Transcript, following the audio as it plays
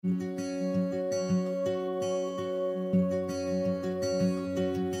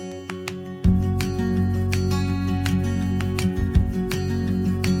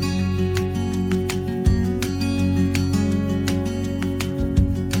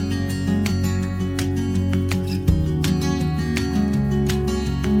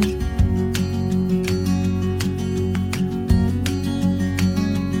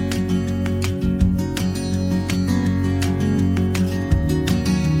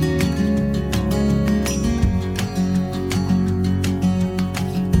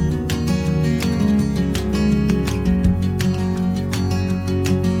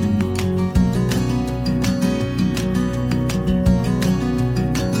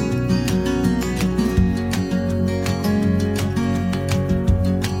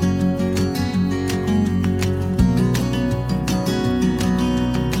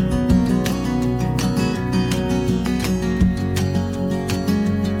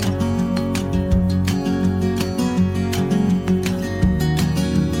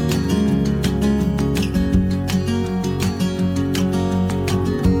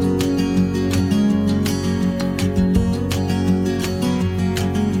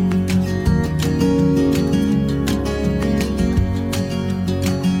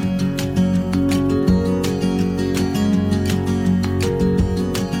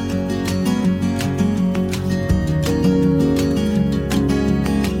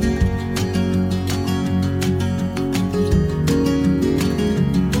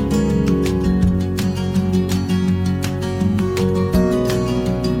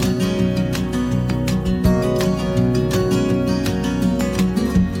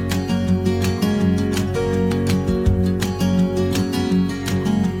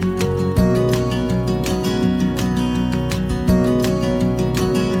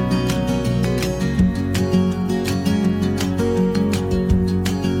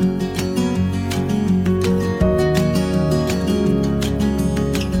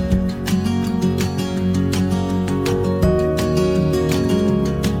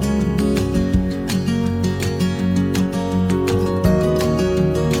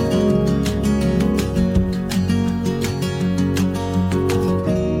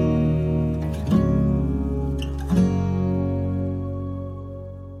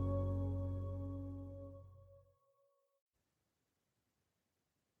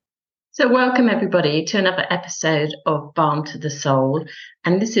So, welcome everybody to another episode of Balm to the Soul.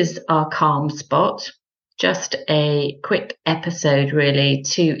 And this is our calm spot. Just a quick episode, really,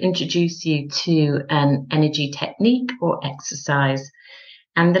 to introduce you to an energy technique or exercise.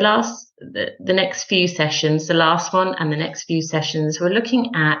 And the next few sessions, the last one and the next few sessions, we're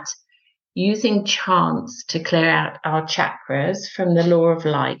looking at using chants to clear out our chakras from the law of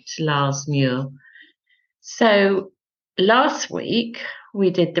light, Lars Muir. So, last week, we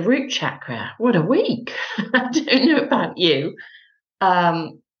did the root chakra. What a week! I don't know about you,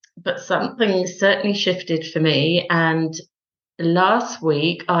 but something certainly shifted for me. And last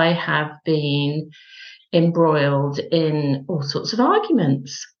week, I have been embroiled in all sorts of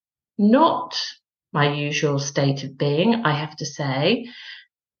arguments. Not my usual state of being, I have to say,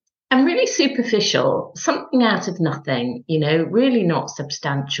 and really superficial, something out of nothing, really not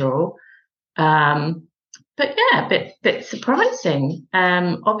substantial. But yeah, a bit surprising.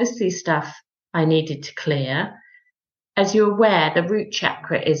 Obviously stuff I needed to clear. As you're aware, the root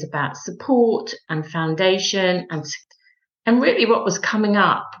chakra is about support and foundation, and really what was coming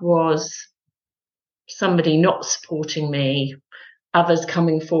up was somebody not supporting me, others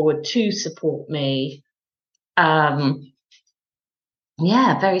coming forward to support me. Yeah,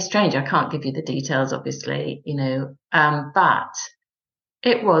 very strange. I can't give you the details, obviously, but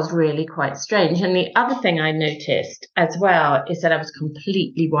it was really quite strange. And the other thing I noticed as well is that I was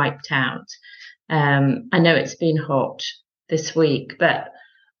completely wiped out. I know it's been hot this week, but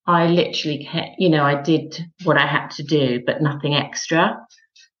I literally, I did what I had to do, but nothing extra.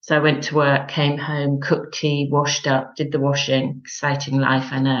 So I went to work, came home, cooked tea, washed up, did the washing. Exciting life,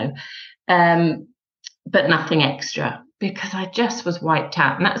 I know. But nothing extra because I just was wiped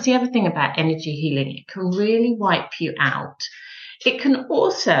out. And that's the other thing about energy healing. It can really wipe you out. It can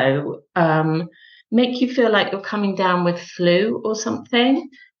also make you feel like you're coming down with flu or something.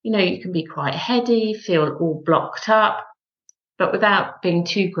 You can be quite heady, feel all blocked up, but without being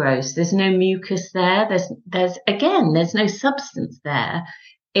too gross. There's no mucus there. There's no substance there.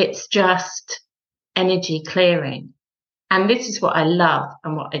 It's just energy clearing. And this is what I love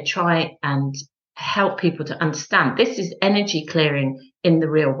and what I try and help people to understand. This is energy clearing in the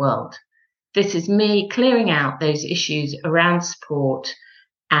real world. This is me clearing out those issues around support,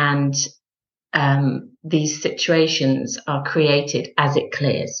 and these situations are created as it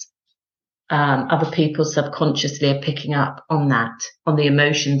clears. Other people subconsciously are picking up on that, on the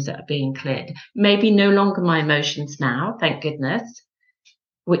emotions that are being cleared. Maybe no longer my emotions now, thank goodness,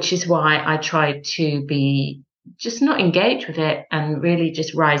 which is why I try to be just not engage with it and really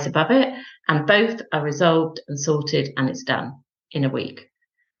just rise above it. And both are resolved and sorted, and it's done in a week.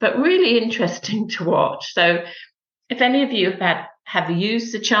 But really interesting to watch. So if any of you have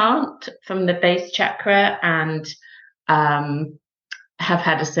used the chant from the base chakra and have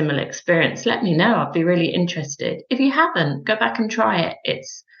had a similar experience, let me know. I'd be really interested. If you haven't, go back and try it.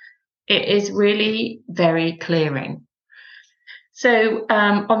 It is really very clearing. So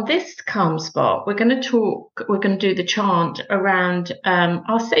on this calm spot, we're going to do the chant around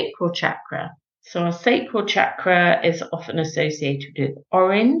our sacral chakra. So our sacral chakra is often associated with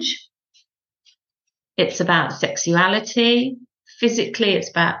orange. It's about sexuality. Physically, it's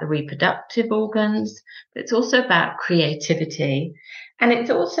about the reproductive organs, but it's also about creativity. And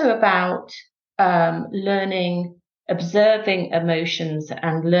it's also about learning, observing emotions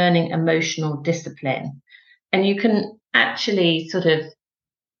and learning emotional discipline. And you can actually sort of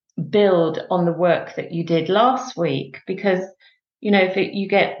build on the work that you did last week, because if you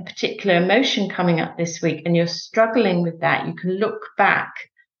get a particular emotion coming up this week and you're struggling with that, you can look back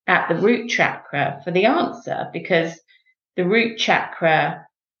at the root chakra for the answer, because the root chakra,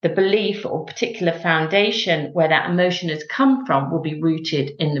 the belief or particular foundation where that emotion has come from, will be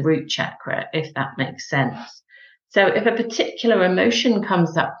rooted in the root chakra, if that makes sense. So if a particular emotion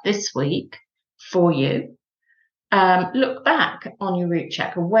comes up this week for you, look back on your root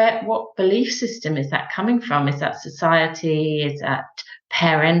chakra. What belief system is that coming from? Is that society? Is that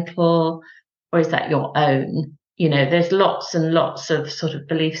parental? Or is that your own? There's lots and lots of sort of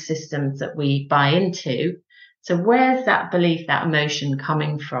belief systems that we buy into. So where's that belief, that emotion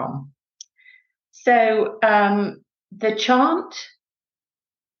coming from? So the chant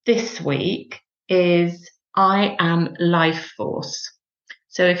this week is I am life force.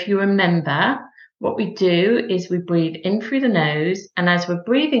 So if you remember, what we do is we breathe in through the nose, and as we're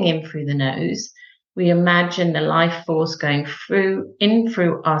breathing in through the nose, we imagine the life force going in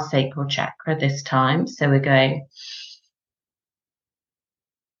through our sacral chakra this time. So we're going,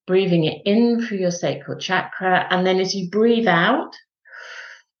 breathing it in through your sacral chakra, and then as you breathe out,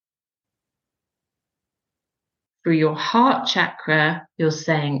 Through your heart chakra, you're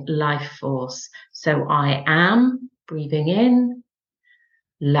saying life force. So I am, breathing in,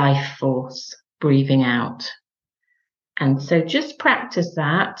 life force, breathing out. And so just practice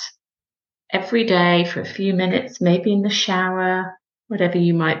that every day for a few minutes, maybe in the shower, whatever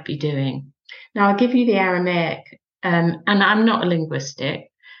you might be doing. Now, I'll give you the Aramaic, and I'm not a linguist.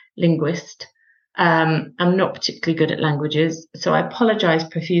 I'm not particularly good at languages, so I apologize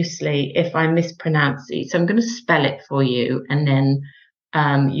profusely if I mispronounce these. So I'm going to spell it for you, and then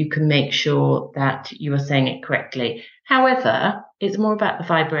you can make sure that you are saying it correctly. However, it's more about the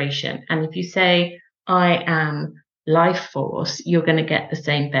vibration. And if you say, I am life force, you're going to get the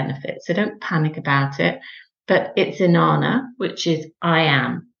same benefit. So don't panic about it. But it's Inanna, which is I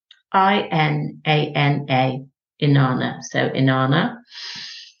am. Inana, Inanna. So Inanna,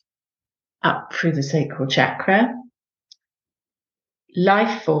 up through the sacral chakra.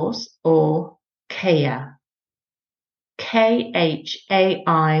 Life force, or Kaya. Khaiyeh.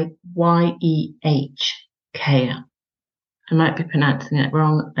 Kaya. I might be pronouncing it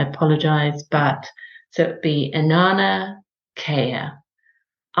wrong. I apologize. But so it'd be Inanna Kaya.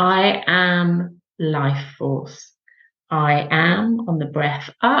 I am life force. I am on the breath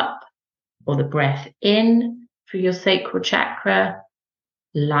up or the breath in through your sacral chakra.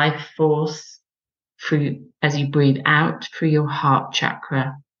 Life force through as you breathe out through your heart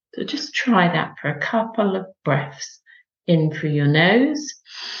chakra. So just try that for a couple of breaths. In through your nose.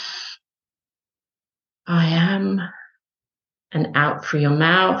 I am. And out through your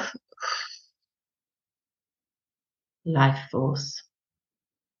mouth. Life force.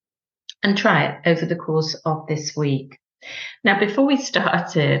 And try it over the course of this week. Now, before we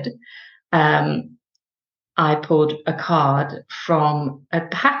started, I pulled a card from a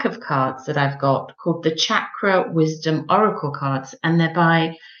pack of cards that I've got called the Chakra Wisdom Oracle cards, and they're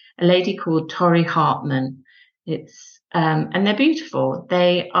by a lady called Tori Hartman. And they're beautiful.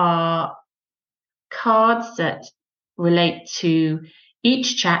 They are cards that relate to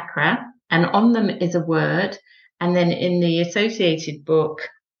each chakra, and on them is a word. And then in the associated book,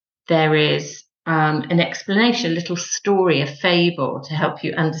 there is an explanation, a little story, a fable to help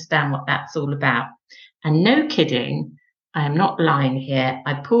you understand what that's all about. And no kidding, I am not lying here.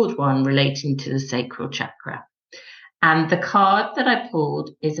 I pulled one relating to the sacral chakra. And the card that I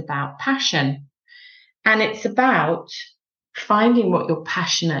pulled is about passion. And it's about finding what you're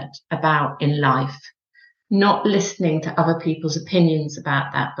passionate about in life, not listening to other people's opinions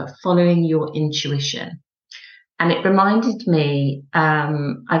about that, but following your intuition. And it reminded me,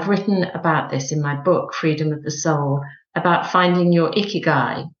 I've written about this in my book, Freedom of the Soul, about finding your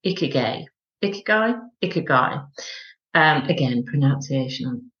ikigai. Again,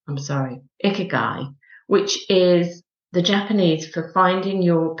 pronunciation, I'm sorry. Ikigai, which is the Japanese for finding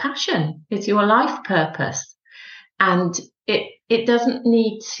your passion. It's your life purpose. And it doesn't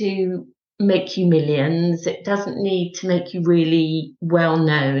need to make you millions. It doesn't need to make you really well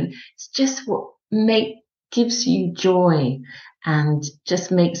known. It's just what gives you joy and just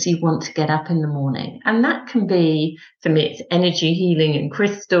makes you want to get up in the morning. And that can be, for me, it's energy healing and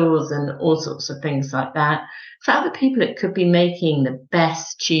crystals and all sorts of things like that. For other people, it could be making the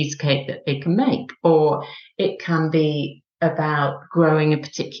best cheesecake that they can make, or it can be about growing a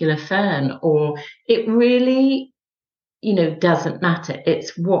particular fern, or it really, doesn't matter.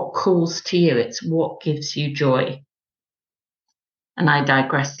 It's what calls to you. It's what gives you joy. And I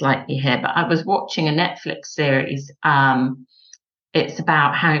digress slightly here, but I was watching a Netflix series. It's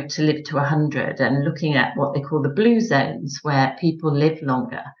about how to live to 100 and looking at what they call the blue zones where people live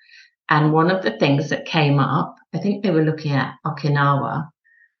longer. And one of the things that came up, I think they were looking at Okinawa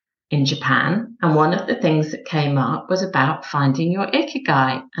in Japan. And one of the things that came up was about finding your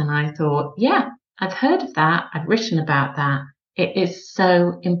ikigai. And I thought, yeah, I've heard of that. I've written about that. It is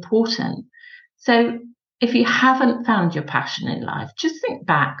so important. So if you haven't found your passion in life, just think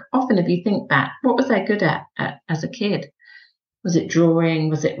back. Often if you think back, what was I good at as a kid? Was it drawing?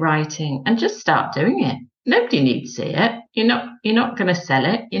 Was it writing? And just start doing it. Nobody needs to see it. You're not going to sell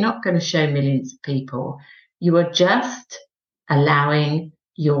it. You're not going to show millions of people. You are just allowing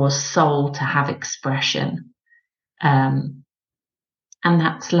your soul to have expression. And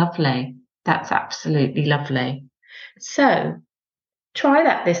that's lovely. That's absolutely lovely. So try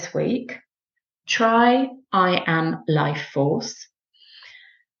that this week. Try I am life force.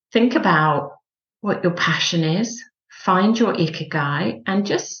 Think about what your passion is. Find your ikigai and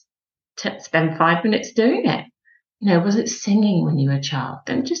just spend 5 minutes doing it. Was it singing when you were a child?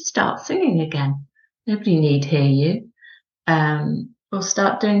 Then just start singing again. Nobody need hear you. Or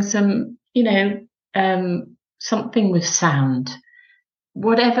start doing some, something with sound.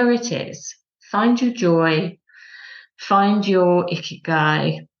 Whatever it is, find your joy find your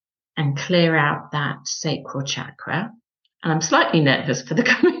ikigai and clear out that sacral chakra. And I'm slightly nervous for the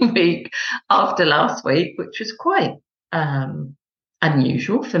coming week after last week, which was quite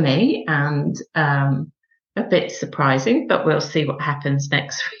unusual for me and a bit surprising, but we'll see what happens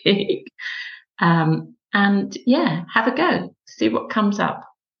next week. And yeah, have a go, see what comes up.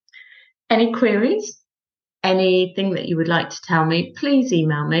 Any queries? Anything that you would like to tell me, please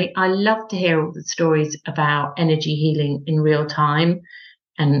email me. I love to hear all the stories about energy healing in real time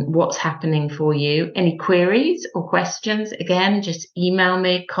and what's happening for you. Any queries or questions, again, just email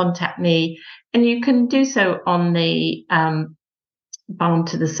me, contact me, and you can do so on the Balm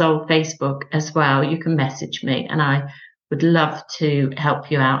to the Soul Facebook as well. You can message me, and I would love to help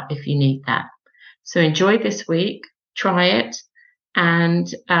you out if you need that. So enjoy this week, try it, and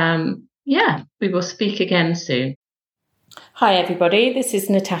yeah, we will speak again soon. Hi everybody, this is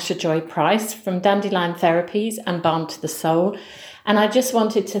Natasha Joy Price from Dandelion Therapies and Balm to the Soul, and I just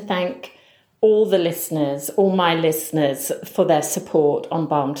wanted to thank all the listeners, all my listeners, for their support on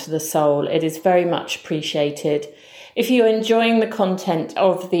Balm to the Soul. It is very much appreciated. If you're enjoying the content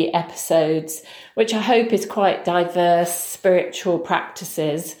of the episodes, which I hope is quite diverse spiritual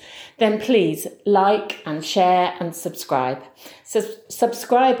practices, then please like and share and subscribe. So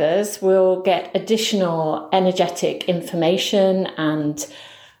subscribers will get additional energetic information and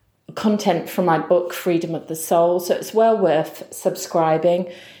content from my book, Freedom of the Soul. So it's well worth subscribing.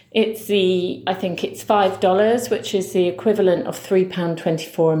 I think it's $5, which is the equivalent of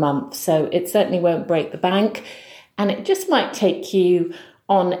 £3.24 a month. So it certainly won't break the bank. And it just might take you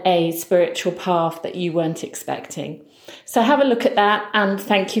on a spiritual path that you weren't expecting. So have a look at that, and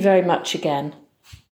thank you very much again.